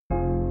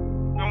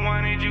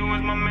wanted you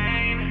as my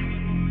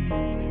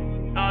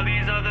main. All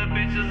these other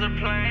bitches are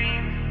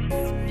plain.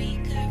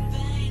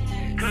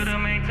 Could've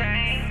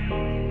maintained.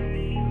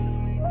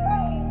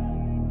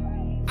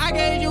 I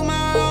gave you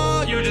my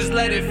all, you just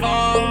let it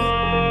fall.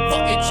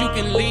 Fuck it, you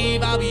can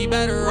leave, I'll be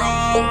better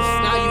off.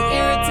 Now you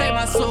irritate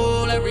my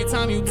soul every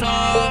time you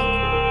talk.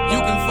 You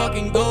can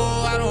fucking go,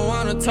 I don't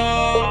wanna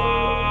talk.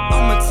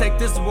 I'ma take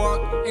this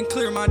walk and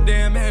clear my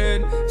damn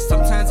head.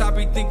 Sometimes I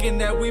be thinking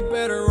that we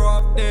better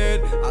off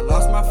dead. I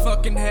lost my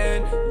fucking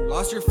head, you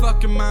lost your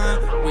fucking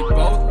mind. We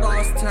both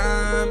lost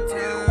time.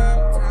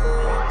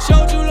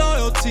 Showed you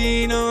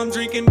loyalty, now I'm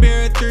drinking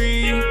beer at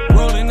 3.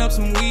 Rolling up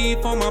some weed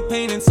for my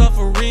pain and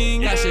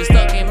suffering. Got shit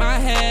stuck in my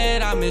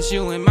head, I miss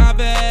you in my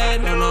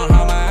bed. Don't know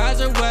how my eyes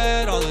are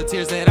wet, all the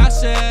tears that I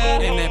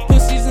shed. And that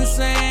pussy's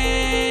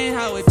insane,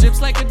 how it drips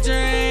like a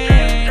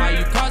drain. Why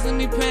you causing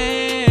me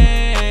pain?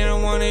 I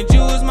wanted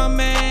you as my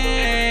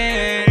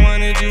man,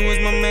 wanted you as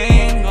my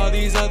main. All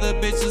these other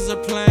bitches are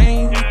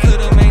plain, you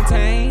could've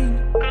maintained,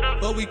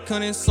 but we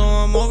couldn't, so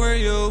I'm over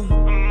you.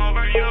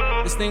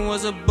 This thing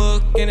was a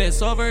book and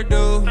it's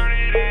overdue.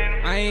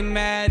 I ain't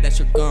mad that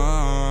you're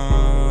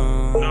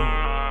gone.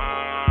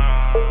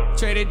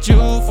 Traded you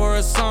for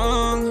a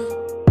song.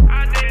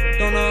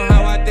 Don't know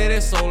how I did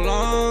it so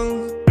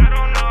long.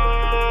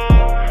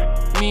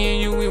 Me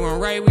and you, we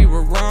weren't right, we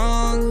were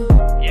wrong.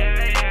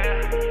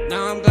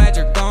 Now I'm glad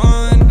you're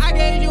gone. I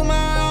gave you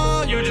my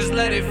all, you just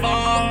let it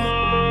fall.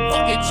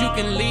 Fuck it, you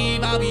can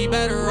leave, I'll be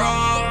better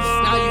off.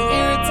 Now you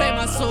irritate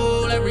my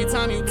soul every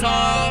time you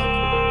talk.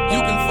 You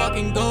can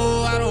fucking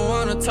go, I don't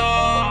wanna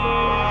talk.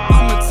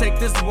 I'ma take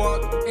this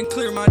walk and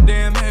clear my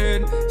damn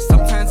head.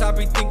 Sometimes I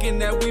be thinking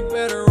that we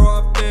better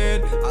off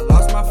dead. I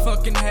lost my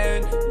fucking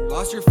head, you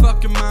lost your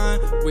fucking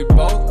mind. We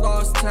both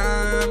lost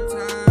time.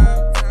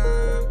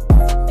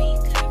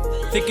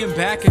 Thinking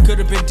back, it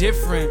could've been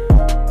different.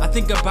 I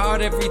think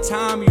about every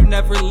time you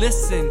never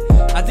listen.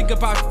 I think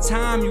about the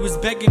time you was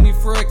begging me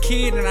for a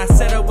kid, and I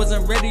said I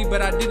wasn't ready,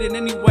 but I did it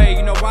anyway.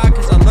 You know why?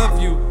 Cause I love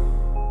you.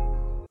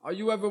 All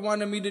you ever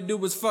wanted me to do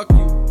was fuck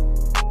you.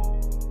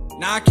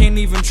 Now I can't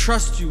even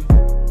trust you.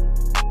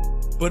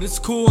 But it's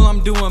cool, I'm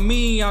doing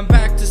me. I'm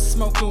back to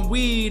smoking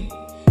weed,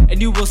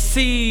 and you will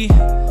see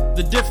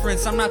the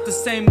difference. I'm not the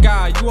same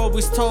guy, you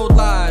always told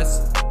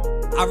lies.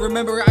 I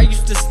remember I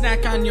used to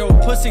snack on your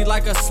pussy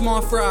like a small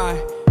fry,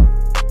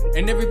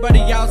 and everybody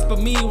else but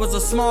me was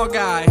a small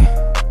guy.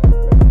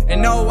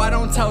 And no, I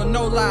don't tell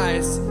no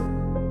lies.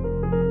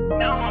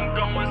 Now I'm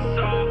going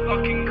so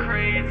fucking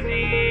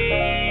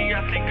crazy.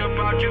 I think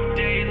about you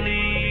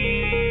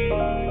daily.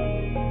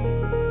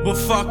 Well,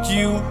 fuck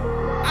you.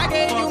 I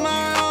gave you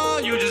my all,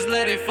 you just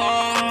let it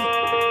fall.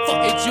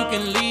 Fuck it, you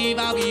can leave,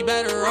 I'll be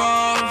better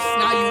off.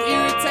 Now you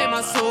irritate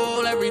my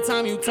soul every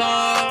time you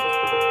talk.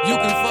 You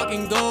can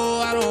fucking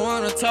go, I don't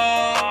wanna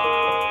talk.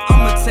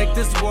 I'ma take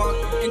this walk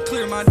and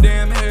clear my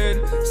damn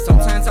head.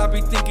 Sometimes I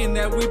be thinking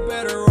that we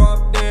better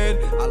off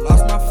dead. I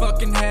lost my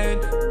fucking head,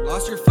 you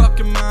lost your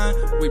fucking mind.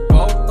 We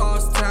both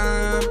lost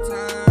time.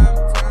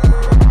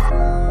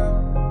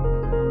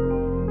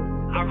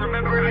 I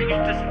remember I used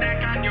to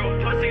snack on your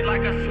pussy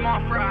like a small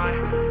fry,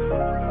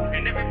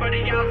 and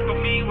everybody else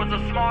but me was a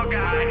small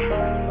guy.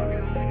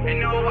 And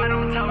no, I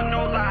don't tell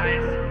no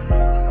lies.